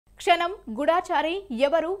క్షణం, గుడాచారి,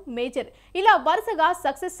 ఎవరు, మేజర్ ఇలా వరుసగా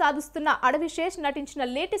సక్సెస్ సాధిస్తున్న అడవిశేష్ నటించిన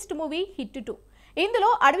లేటెస్ట్ మూవీ హిట్ 2. ఇందులో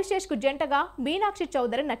అడవిశేష్కు జంటగా మీనాక్షి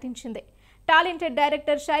చౌదరి నటించింది. టాలెంటెడ్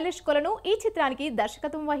డైరెక్టర్ శైలేష్ కొలను ఈ చిత్రానికి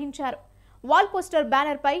దర్శకత్వం వహించారు. వాల్ పోస్టర్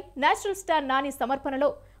బ్యానర్ పై నేషనల్ స్టార్ నాని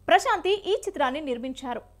సమర్పణలో ప్రశాంతి ఈ చిత్రాన్ని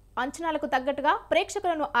నిర్మించారు. అంచనాలకు తగ్గట్టుగా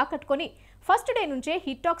ప్రేక్షకులను ఆకట్టుకొని ఫస్ట్ డే నుంచే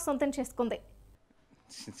హిట్ టాక్ సొంతం చేసుకుంది.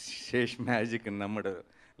 శేష్ మ్యాజిక్ నమ్మడు,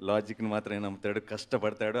 లాజిక్ని మాత్రమే నమ్ముతాడు,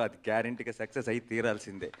 కష్టపడతాడు, అది గ్యారెంటీగా సక్సెస్ అయి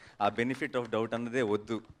తీరాల్సిందే. ఆ బెనిఫిట్ ఆఫ్ డౌట్ అన్నదే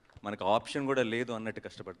వద్దు, మనకు ఆప్షన్ కూడా లేదు అన్నట్టు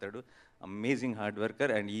కష్టపడతాడు. Amazing hard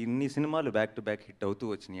worker. అండ్ ఇన్ని సినిమాలు బ్యాక్ టు బ్యాక్ హిట్ అవుతూ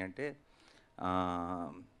వచ్చినాయి అంటే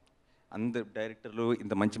అందరు డైరెక్టర్లు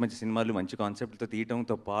ఇంత మంచి మంచి సినిమాలు మంచి కాన్సెప్ట్తో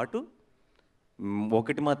తీయటంతో పాటు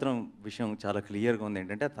ఒకటి మాత్రం విషయం చాలా క్లియర్గా ఉంది,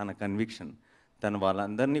 ఏంటంటే తన కన్విక్షన్. తను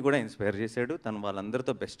వాళ్ళందరినీ కూడా ఇన్స్పైర్ చేశాడు, తను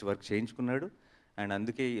వాళ్ళందరితో బెస్ట్ వర్క్ చేయించుకున్నాడు. అండ్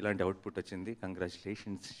అందుకే ఇలాంటి అవుట్పుట్ వచ్చింది.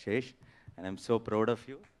 Congratulations Sesh, and I'm so proud of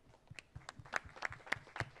you.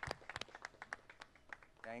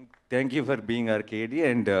 Thank you for being our కేడీ.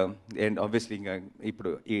 And obviously ఇంకా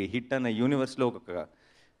ఇప్పుడు ఈ హిట్ అన్న యూనివర్స్లో ఒక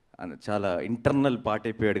చాలా ఇంటర్నల్ పార్ట్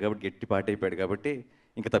అయిపోయాడు కాబట్టి, గట్టి పార్ట్ అయిపోయాడు కాబట్టి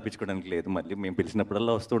ఇంకా తప్పించుకోవడానికి లేదు. మళ్ళీ మేము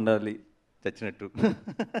పిలిచినప్పుడల్లా వస్తూ ఉండాలి చచ్చినట్టు.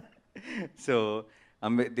 So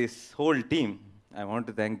this whole team, I want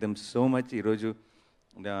to thank them so much. ఈరోజు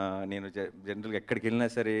నేను జనరల్గా ఎక్కడికి వెళ్ళినా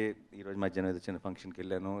సరే, ఈరోజు మధ్యాహ్నం ఏదో చిన్న ఫంక్షన్కి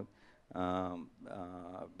వెళ్ళాను,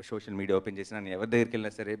 సోషల్ మీడియా ఓపెన్ చేసిన, నేను ఎవరి దగ్గరికి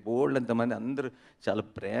వెళ్ళినా సరే బోల్డ్ అంతమంది అందరూ చాలా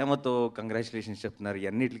ప్రేమతో కంగ్రాచులేషన్స్ చెప్తున్నారు.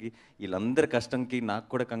 ఇవన్నిటికి వీళ్ళందరి కష్టంకి నాకు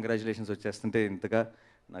కూడా కంగ్రాచులేషన్స్ వచ్చేస్తుంటే ఇంతగా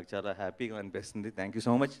నాకు చాలా హ్యాపీగా అనిపిస్తుంది. Thank you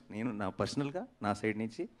so much. నేను నా పర్సనల్గా నా సైడ్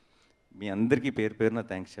నుంచి మీ అందరికీ పేరు పేరున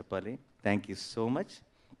థ్యాంక్స్ చెప్పాలి. Thank you so much.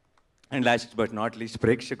 And last but not least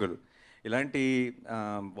ప్రేక్షకులు, ఇలాంటి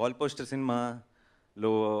వాల్ పోస్టర్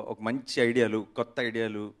సినిమాలో ఒక మంచి ఐడియాలు, కొత్త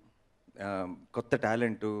ఐడియాలు, కొత్త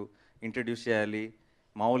టాలెంటు ఇంట్రడ్యూస్ చేయాలి.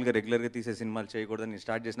 మామూలుగా రెగ్యులర్గా తీసే సినిమాలు చేయకూడదని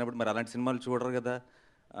స్టార్ట్ చేసినప్పుడు మరి అలాంటి సినిమాలు చూడరు కదా,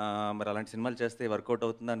 మరి అలాంటి సినిమాలు చేస్తే వర్కౌట్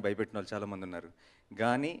అవుతుందా అని భయపెట్టిన వాళ్ళు చాలామంది ఉన్నారు.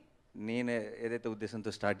 కానీ నేను ఏదైతే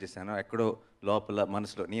ఉద్దేశంతో స్టార్ట్ చేశానో, ఎక్కడో లోపల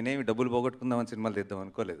మనసులో నేనేమి డబ్బులు పోగొట్టుకుందామని సినిమాలు తీద్దాం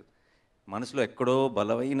అనుకోలేదు. మనసులో ఎక్కడో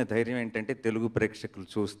బలమైన ధైర్యం ఏంటంటే తెలుగు ప్రేక్షకులు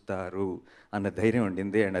చూస్తారు అన్న ధైర్యం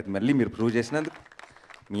ఉండింది. అండ్ అది మళ్ళీ మీరు ప్రూవ్ చేసినందుకు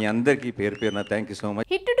మీ అందరికీ పేరు పేరున thank you so much.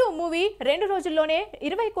 Hit 2 movie 2 రోజుల్లోనే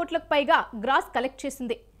 20 కోట్లకు పైగా గ్రాస్ కలెక్ట్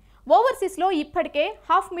చేసింది. ఓవర్సీస్లో ఇప్పటికే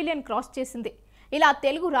 500,000 క్రాస్ చేసింది. ఇలా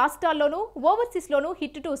తెలుగు రాష్ట్రాల్లోనూ ఓవర్సీస్లోనూ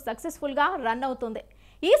హిట్ 2 సక్సెస్ఫుల్గా రన్ అవుతుంది.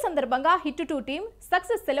 ఈ సందర్భంగా హిట్ 2 టీం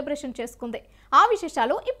సక్సెస్ సెలబ్రేషన్ చేసుకుంది. ఆ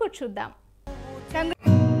విశేషాలు ఇప్పుడు చూద్దాం.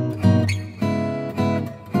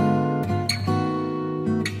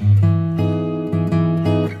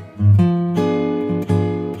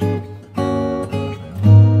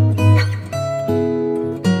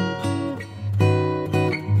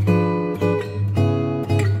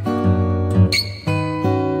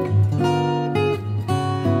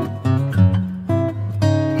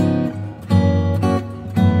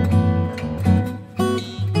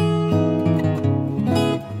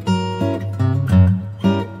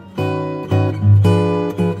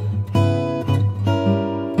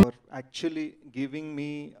 Actually giving me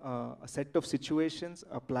a set of situations,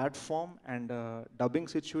 a platform and a dubbing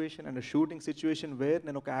situation and a shooting situation where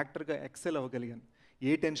నేను ఒక యాక్టర్గా ఎక్సెల్ అవ్వగలిగాను.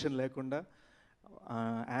 ఏ టెన్షన్ లేకుండా.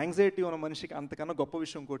 యాంగ్జైటీ ఉన్న మనిషికి అంతకన్నా గొప్ప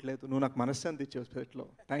విషయం ఇంకోట్లేదు. నువ్వు నాకు మనశ్శాంతి ఇచ్చావు స్పిరిట్లో.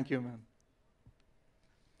 Thank you ma'am.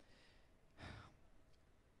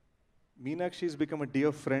 Meenakshi is become a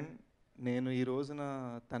dear friend. నేను ఈ రోజున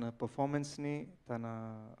తన పర్ఫార్మెన్స్ని, తన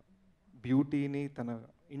బ్యూటీని, తన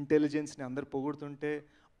ఇంటెలిజెన్స్ని అందరు పొగుడుతుంటే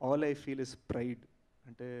all I feel is pride.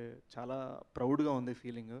 అంటే చాలా ప్రౌడ్గా ఉంది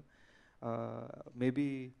ఫీలింగ్. మేబీ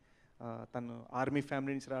తను ఆర్మీ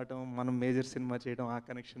ఫ్యామిలీ నుంచి రావడం, మనం మేజర్ సినిమా చేయడం, ఆ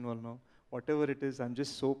కనెక్షన్ వలన what ever it is, I'm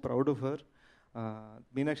just so proud of her.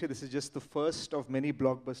 Meenakshi, this is just the first of many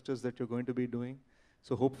black busters that you're going to be doing.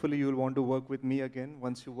 So hopefully you will want to work with me again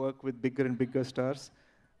once you work with bigger and bigger stars.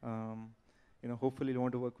 Hopefully you'll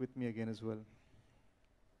want to work with me again as well.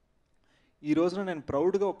 ఈ రోజున నేను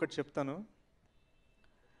ప్రౌడ్గా ఒక్కటి చెప్తాను.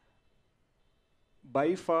 By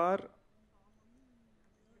far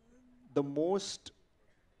the most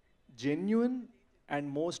genuine and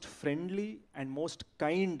most friendly and most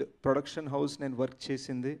kind production house నేను work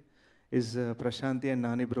చేసింది is Prashanti and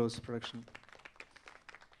Nani bros production.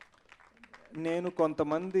 నేను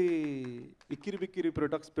కొంతమంది ఇక్కిరి బిక్కిరి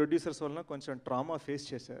ప్రొడ్యూసర్స్ వలన కొంచెం ట్రామా ఫేస్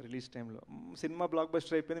చేశాను రిలీజ్ టైంలో. సినిమా బ్లాక్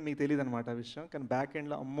బస్టర్ అయిపోయింది, మీకు తెలియదు అనమాట ఆ విషయం. కానీ బ్యాక్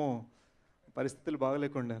ఎండ్లో అమ్మో పరిస్థితులు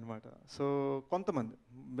బాగలేకుండా అనమాట. సో కొంతమంది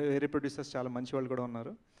వేరే ప్రొడ్యూసర్స్ చాలా మంచి వాళ్ళు కూడా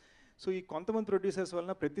ఉన్నారు. సో ఈ కొంతమంది ప్రొడ్యూసర్స్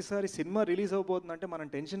వలన ప్రతిసారి సినిమా రిలీజ్ అవబోతుందంటే మనం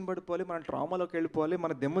టెన్షన్ పడిపోవాలి, మనం ట్రామాలోకి వెళ్ళిపోవాలి,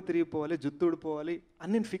 మన దెమ్మ తిరిగిపోవాలి, జుత్తు ఊడిపోవాలి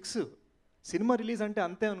అని నేను ఫిక్స్. సినిమా రిలీజ్ అంటే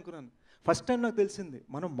అంతే అనుకున్నాను. ఫస్ట్ టైం నాకు తెలిసింది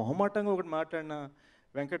మనం మొహమాటంగా ఒకటి మాట్లాడినా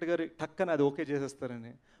వెంకట్ గారు టక్కన అది ఓకే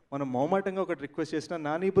చేసేస్తారని. మనం మొహమాటంగా ఒకటి రిక్వెస్ట్ చేసినా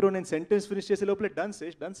నాని బ్రో నేను సెంటెన్స్ ఫినిష్ చేసే లోపల డన్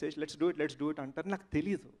సేష్ లెట్స్ డూ ఇట్ అంటారు. నాకు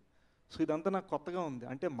తెలియదు. సో ఇదంతా నాకు కొత్తగా ఉంది.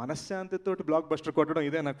 అంటే మనశ్శాంతితో బ్లాక్ బస్టర్ కొట్టడం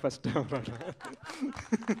ఇదే నాకు ఫస్ట్ టైం.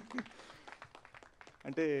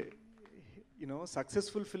 అంటే you know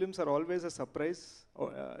successful films are always a surprise.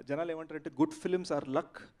 జనాలు ఏమంటారంటే good films are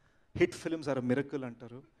luck, hit films are a miracle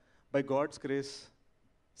అంటారు. By God's grace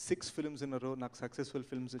 6 films in a రో నాకు సక్సెస్ఫుల్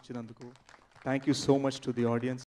ఫిల్మ్స్ ఇచ్చినందుకు thank you so much to the audience.